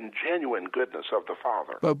and genuine goodness of the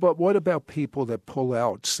Father. But what about people that pull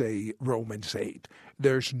out, say, Romans 8?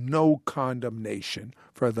 There's no condemnation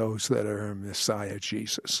for those that are in Messiah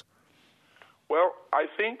Jesus. Well, I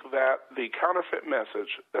think that the counterfeit message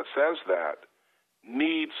that says that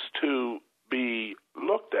needs to be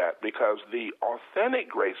looked at, because the authentic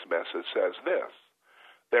grace message says this: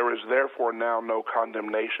 there is therefore now no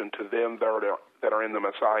condemnation to them that are in the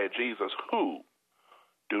Messiah Jesus, who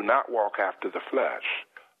do not walk after the flesh,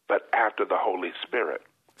 but after the Holy Spirit.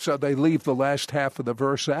 So they leave the last half of the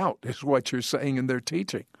verse out, is what you're saying in their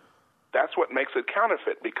teaching. That's what makes it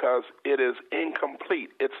counterfeit, because it is incomplete.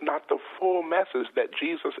 It's not the full message that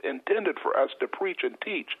Jesus intended for us to preach and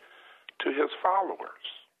teach to his followers.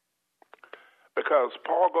 Because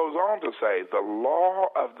Paul goes on to say, the law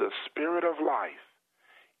of the Spirit of life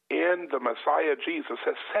in the Messiah Jesus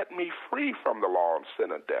has set me free from the law of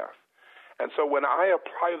sin and death. And so when I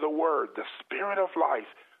apply the word, the Spirit of life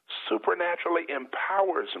supernaturally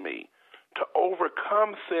empowers me to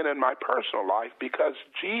overcome sin in my personal life, because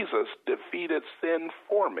Jesus defeated sin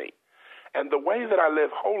for me. And the way that I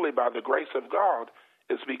live holy by the grace of God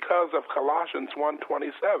is because of Colossians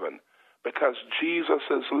 1:27, because Jesus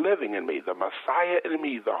is living in me, the Messiah in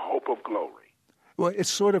me, the hope of glory. Well, it's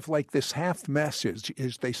sort of like this half message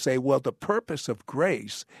is they say, well, the purpose of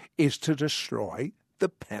grace is to destroy the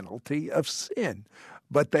penalty of sin.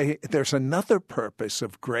 But there's another purpose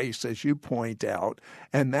of grace, as you point out,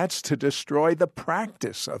 and that's to destroy the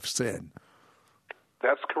practice of sin.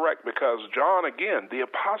 That's correct, because John, again, the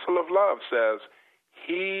apostle of love, says,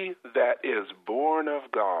 he that is born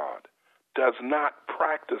of God does not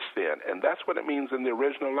practice sin. And that's what it means in the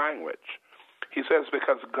original language. He says,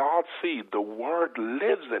 because God's seed, the word,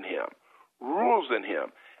 lives in him, rules in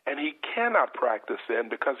him, and he cannot practice sin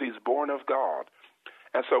because he's born of God.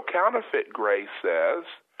 And so counterfeit grace says,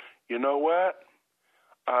 you know what?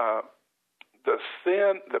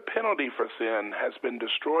 The penalty for sin has been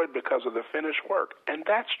destroyed because of the finished work. And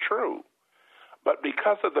that's true. But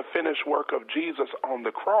because of the finished work of Jesus on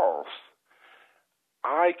the cross,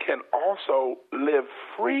 I can also live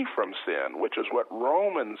free from sin, which is what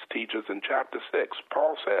Romans teaches in chapter 6.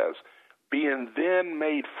 Paul says, being then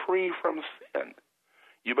made free from sin,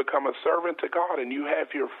 you become a servant to God, and you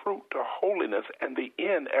have your fruit to holiness and the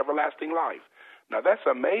end, everlasting life. Now, that's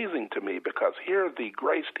amazing to me, because here the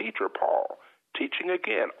grace teacher, Paul, teaching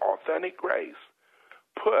again authentic grace,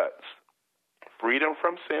 puts freedom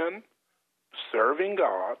from sin, serving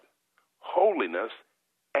God, holiness,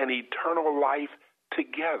 and eternal life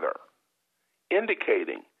together,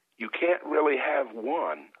 indicating you can't really have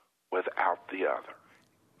one without the other.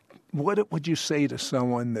 What would you say to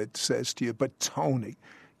someone that says to you, but Tony,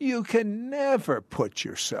 you can never put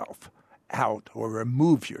yourself out or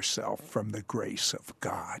remove yourself from the grace of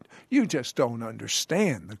God? You just don't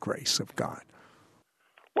understand the grace of God.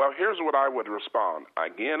 Well, here's what I would respond.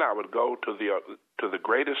 Again, I would go to the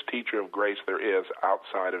greatest teacher of grace there is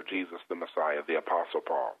outside of Jesus the Messiah, the Apostle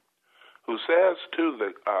Paul, who says to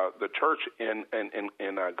the church in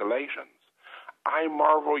Galatians, I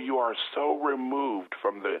marvel you are so removed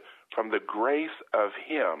from the grace of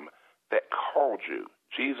him that called you,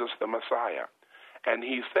 Jesus the Messiah. And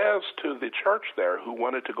he says to the church there who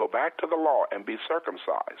wanted to go back to the law and be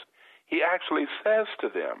circumcised, he actually says to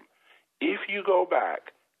them, if you go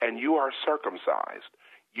back and you are circumcised,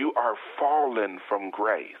 you are fallen from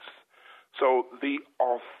grace. So the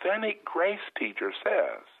authentic grace teacher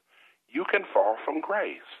says, you can fall from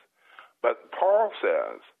grace. But Paul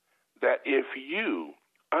says that if you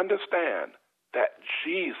understand that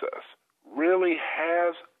Jesus really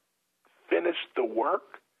has finished the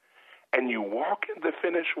work and you walk in the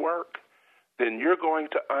finished work, then you're going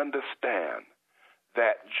to understand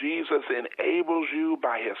that Jesus enables you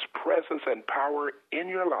by his presence and power in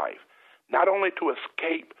your life, not only to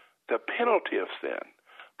escape the penalty of sin,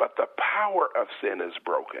 but the power of sin is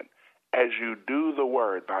broken as you do the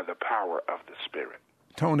word by the power of the Spirit.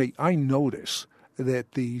 Tony, I notice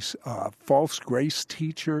that these false grace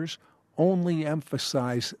teachers only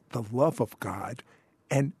emphasize the love of God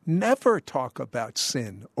and never talk about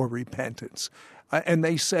sin or repentance. And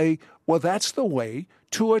they say, well, that's the way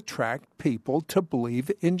to attract people to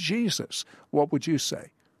believe in Jesus. What would you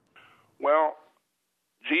say? Well,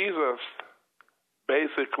 Jesus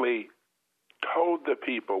basically told the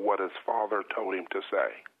people what his Father told him to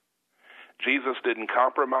say. Jesus didn't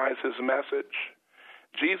compromise his message.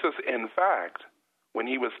 Jesus, in fact, when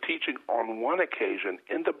he was teaching on one occasion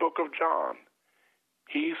in the book of John,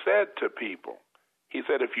 he said to people, he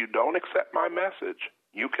said, if you don't accept my message,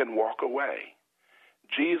 you can walk away.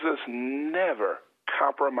 Jesus never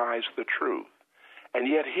compromised the truth. And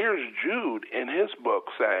yet here's Jude in his book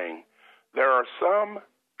saying, there are some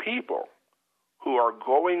people who are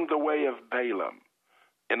going the way of Balaam.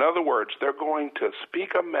 In other words, they're going to speak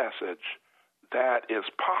a message that is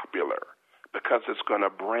popular because it's going to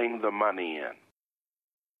bring the money in.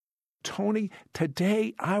 Tony,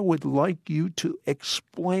 today I would like you to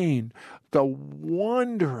explain the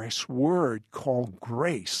wondrous word called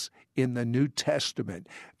grace in the New Testament,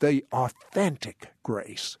 the authentic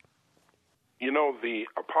grace. You know, the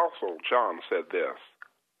Apostle John said this,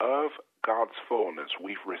 of God's fullness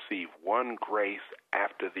we've received one grace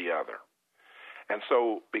after the other. And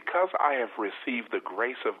so because I have received the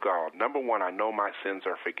grace of God, number one, I know my sins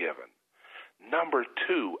are forgiven. Number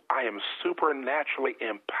two, I am supernaturally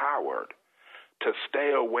empowered to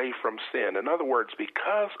stay away from sin. In other words,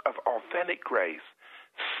 because of authentic grace,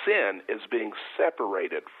 sin is being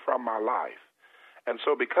separated from my life. And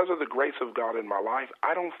so because of the grace of God in my life,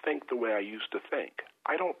 I don't think the way I used to think.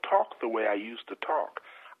 I don't talk the way I used to talk.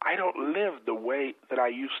 I don't live the way that I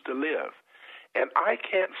used to live. And I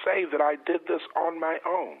can't say that I did this on my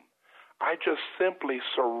own. I just simply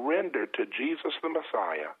surrendered to Jesus the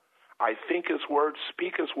Messiah. I think his word,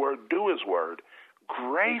 speak his word, do his word.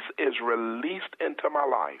 Grace is released into my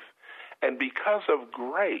life. And because of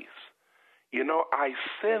grace, you know, I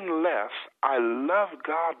sin less, I love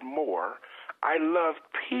God more, I love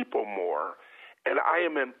people more, and I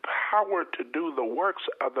am empowered to do the works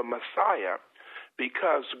of the Messiah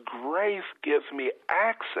because grace gives me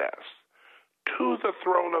access to the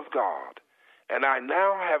throne of God. And I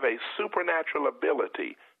now have a supernatural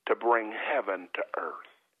ability to bring heaven to earth.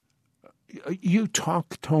 You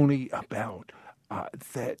talk, Tony, about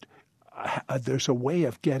that there's a way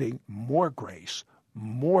of getting more grace,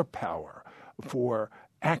 more power for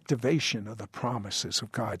activation of the promises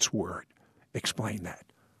of God's Word. Explain that.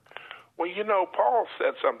 Well, you know, Paul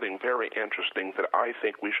said something very interesting that I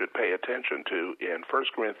think we should pay attention to in 1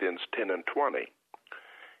 Corinthians 10 and 20.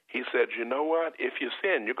 He said, you know what? If you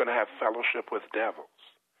sin, you're going to have fellowship with devils.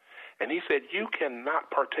 And he said, you cannot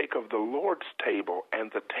partake of the Lord's table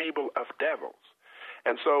and the table of devils.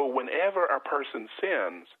 And so whenever a person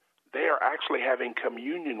sins, they are actually having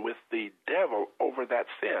communion with the devil over that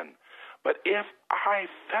sin. But if I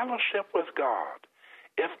fellowship with God,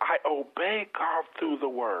 if I obey God through the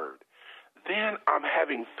word, then I'm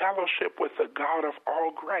having fellowship with the God of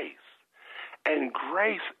all grace. And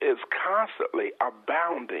grace is constantly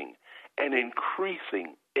abounding and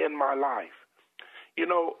increasing in my life. You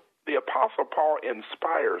know, the Apostle Paul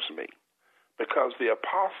inspires me because the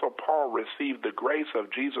Apostle Paul received the grace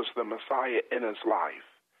of Jesus the Messiah in his life.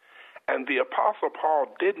 And the Apostle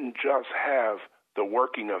Paul didn't just have the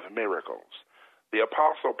working of miracles. The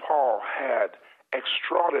Apostle Paul had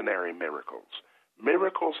extraordinary miracles,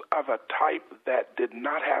 miracles of a type that did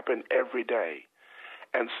not happen every day.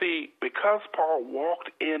 And see, because Paul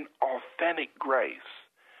walked in authentic grace,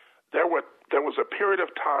 there was a period of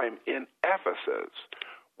time in Ephesus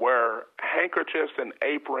where handkerchiefs and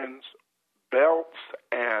aprons, belts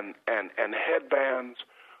and headbands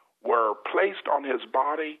were placed on his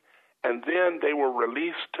body, and then they were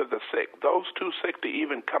released to the sick, those too sick to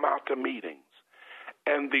even come out to meetings.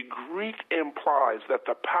 And the Greek implies that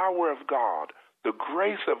the power of God, the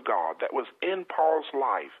grace of God that was in Paul's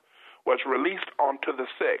life was released onto the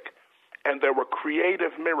sick, and there were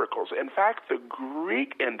creative miracles. In fact, the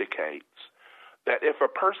Greek indicates that if a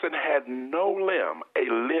person had no limb, a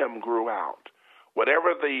limb grew out.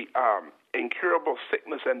 Whatever the incurable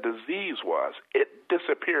sickness and disease was, it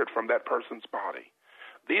disappeared from that person's body.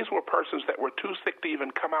 These were persons that were too sick to even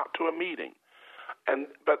come out to a meeting. And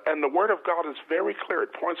the Word of God is very clear.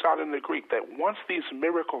 It points out in the Greek that once these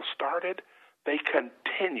miracles started, they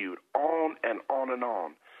continued on and on and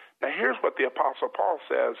on. Now, here's what the Apostle Paul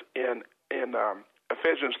says in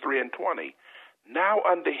Ephesians 3:20. Now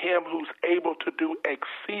unto him who's able to do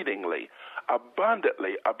exceedingly,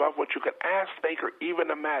 abundantly above what you can ask, think, or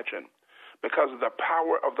even imagine, because of the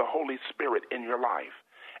power of the Holy Spirit in your life.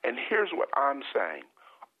 And here's what I'm saying.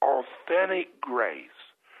 Authentic grace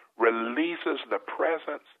releases the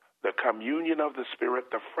presence, the communion of the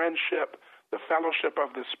Spirit, the friendship, the fellowship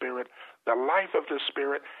of the Spirit, the life of the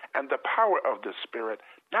Spirit, and the power of the Spirit,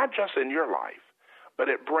 not just in your life, but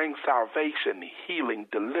it brings salvation, healing,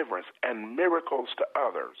 deliverance, and miracles to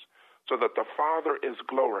others so that the Father is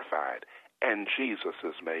glorified and Jesus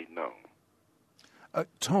is made known.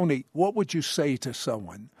 Tony, what would you say to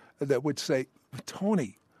someone that would say,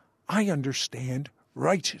 Tony, I understand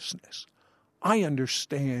righteousness. I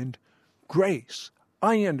understand grace.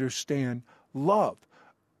 I understand love.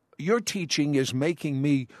 Your teaching is making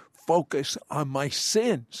me focus on my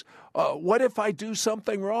sins. What if I do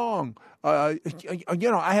something wrong? I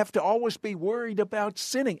have to always be worried about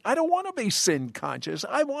sinning. I don't want to be sin conscious.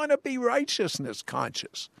 I want to be righteousness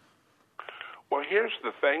conscious. Well, here's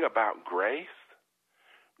the thing about grace.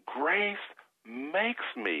 Grace makes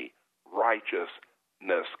me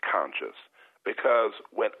righteousness conscious, because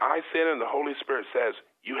when I sin and the Holy Spirit says,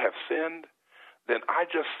 you have sinned, then I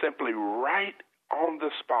just simply right on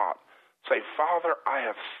the spot say, Father, I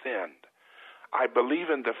have sinned. I believe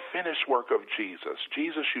in the finished work of Jesus.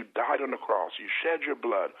 Jesus, you died on the cross. You shed your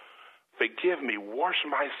blood. Forgive me. Wash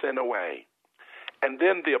my sin away. And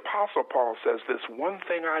then the Apostle Paul says, this one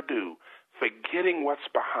thing I do, forgetting what's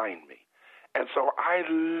behind me. And so I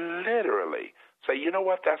literally say, you know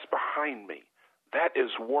what? That's behind me. That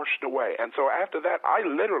is washed away. And so after that, I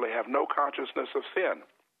literally have no consciousness of sin.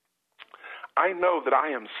 I know that I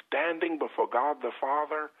am standing before God the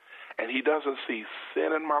Father, and he doesn't see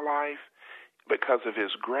sin in my life because of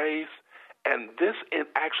his grace. And this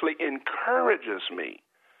actually encourages me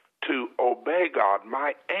to obey God.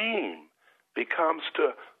 My aim becomes to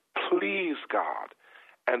please God.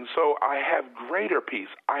 And so I have greater peace,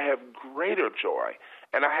 I have greater joy,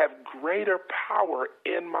 and I have greater power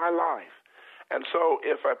in my life. And so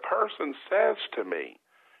if a person says to me,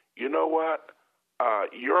 you know what,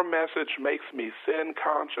 your message makes me sin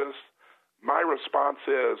conscious, my response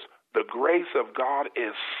is, the grace of God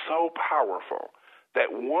is so powerful that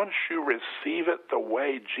once you receive it the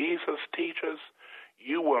way Jesus teaches,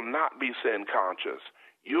 you will not be sin conscious.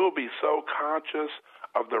 You will be so conscious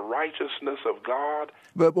of the righteousness of God.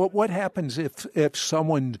 But what happens if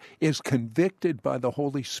someone is convicted by the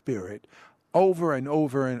Holy Spirit over and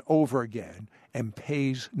over and over again and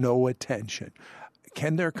pays no attention?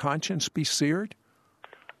 Can their conscience be seared?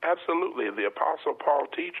 Absolutely. The Apostle Paul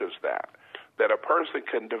teaches that a person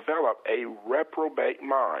can develop a reprobate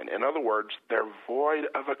mind. In other words, they're void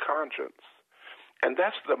of a conscience. And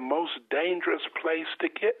that's the most dangerous place to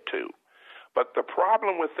get to. But the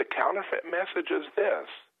problem with the counterfeit message is this.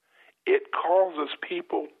 It causes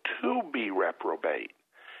people to be reprobate.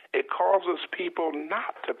 It causes people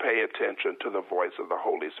not to pay attention to the voice of the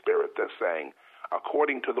Holy Spirit that's saying,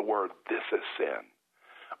 according to the word, this is sin.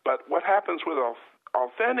 But what happens with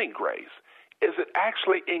authentic grace is it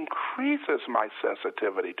actually increases my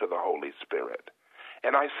sensitivity to the Holy Spirit.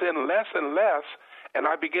 And I sin less and less, and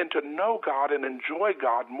I begin to know God and enjoy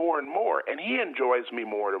God more and more. And he enjoys me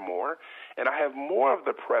more and more. And I have more of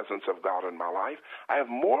the presence of God in my life. I have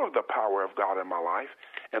more of the power of God in my life.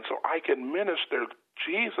 And so I can minister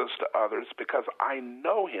Jesus to others because I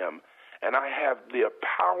know him. And I have the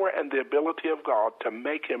power and the ability of God to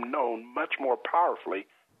make him known much more powerfully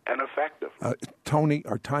and effective. Tony,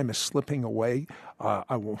 our time is slipping away.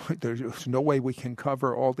 There's no way we can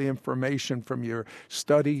cover all the information from your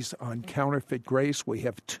studies on counterfeit grace. We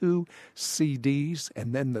have 2 CDs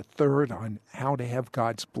and then the third on how to have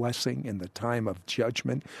God's blessing in the time of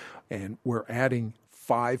judgment. And we're adding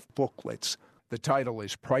 5 booklets. The title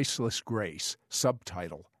is Priceless Grace,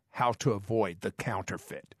 subtitle, How to Avoid the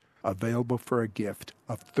Counterfeit, available for a gift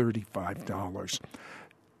of $35.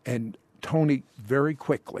 And Tony, very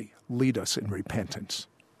quickly, lead us in repentance.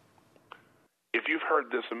 If you've heard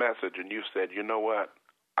heard this message and you said, you know what,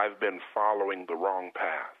 I've been following the wrong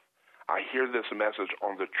path. I hear this message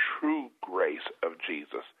on the true grace of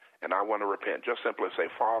Jesus, and I want to repent. Just simply say,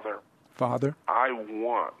 Father, I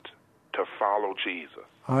want to follow Jesus.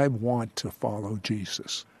 I want to follow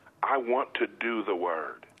Jesus. I want to do the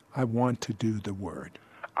Word. I want to do the Word.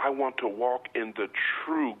 I want to walk in the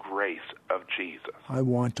true grace of Jesus. I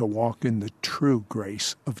want to walk in the true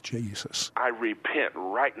grace of Jesus. I repent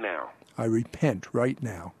right now. I repent right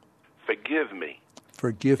now. Forgive me.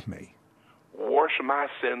 Forgive me. Wash my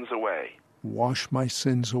sins away. Wash my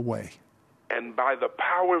sins away. And by the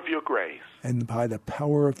power of your grace, and by the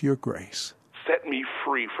power of your grace, set me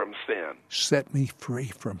free from sin. Set me free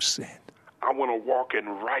from sin. I want to walk in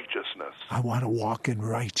righteousness. I want to walk in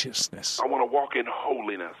righteousness. I want to walk in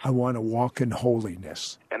holiness. I want to walk in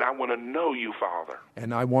holiness. And I want to know you, Father.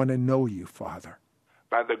 And I want to know you, Father.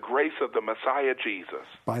 By the grace of the Messiah Jesus.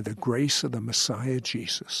 By the grace of the Messiah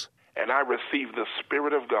Jesus. And I receive the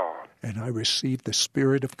Spirit of God. And I receive the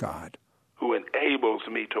Spirit of God. Who enables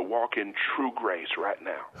me to walk in true grace right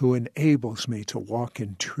now. Who enables me to walk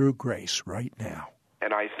in true grace right now.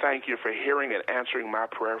 And I thank you for hearing and answering my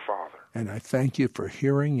prayer, Father. And I thank you for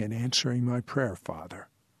hearing and answering my prayer, Father.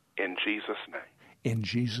 In Jesus' name. In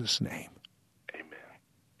Jesus' name. Amen.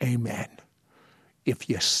 Amen. If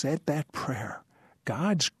you said that prayer,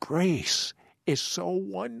 God's grace is so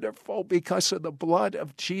wonderful because of the blood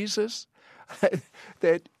of Jesus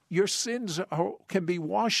that your sins can be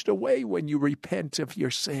washed away when you repent of your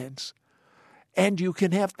sins. And you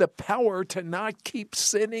can have the power to not keep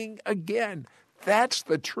sinning again. That's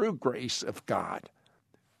the true grace of God.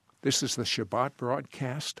 This is the Shabbat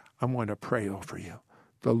broadcast. I want to pray over you.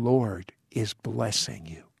 The Lord is blessing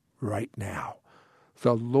you right now.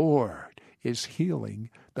 The Lord is healing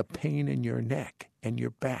the pain in your neck and your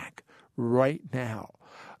back right now.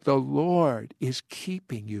 The Lord is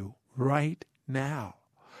keeping you right now.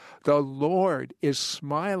 The Lord is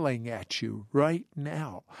smiling at you right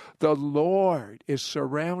now. The Lord is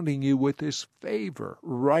surrounding you with His favor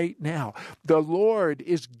right now. The Lord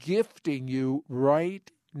is gifting you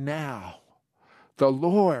right now. The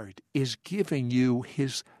Lord is giving you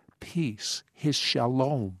His peace, His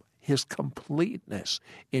shalom, His completeness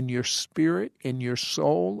in your spirit, in your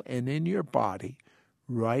soul, and in your body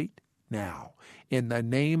right now. In the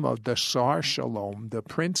name of the Sar Shalom, the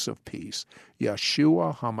Prince of Peace,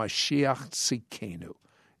 Yeshua HaMashiach Tzidkenu,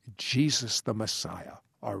 Jesus the Messiah,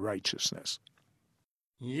 our righteousness.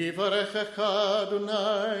 Yivarechecha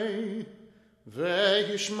Adonai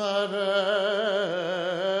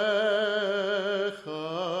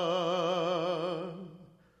ve'yishmarecha.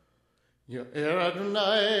 Yo'er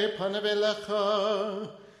Adonai panav elecha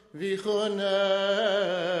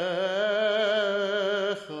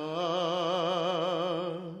v'yichunecha.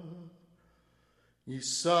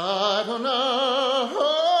 Yisa Adonai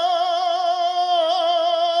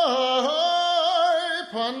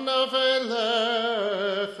panav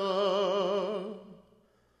elecha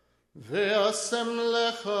ve'asem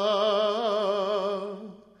lecha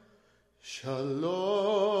shalom.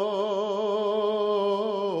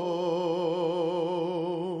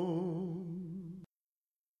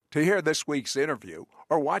 To hear this week's interview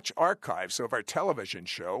or watch archives of our television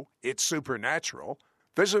show, It's Supernatural,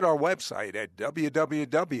 visit our website at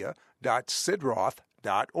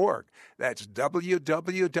www.sidroth.org. That's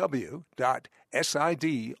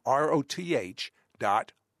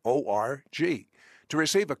www.sidroth.org. To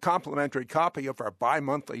receive a complimentary copy of our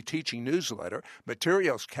bi-monthly teaching newsletter,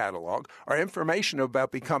 materials catalog, or information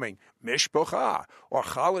about becoming Mishpocha or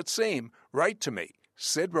Chalatzim, write to me,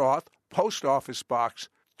 Sid Roth, Post Office Box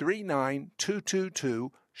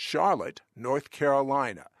 39222, Charlotte, North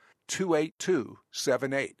Carolina,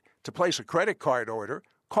 28278. To place a credit card order,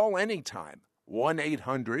 call anytime,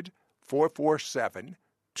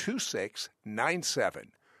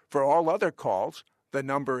 1-800-447-2697. For all other calls, the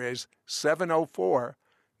number is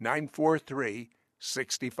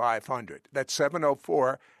 704-943-6500. That's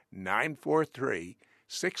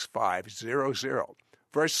 704-943-6500.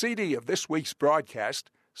 For a CD of this week's broadcast,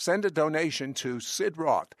 send a donation to Sid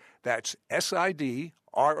Roth. That's SIDROTH,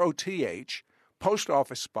 Post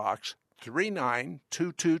Office Box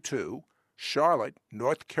 39222, Charlotte,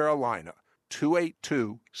 North Carolina,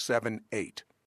 28278.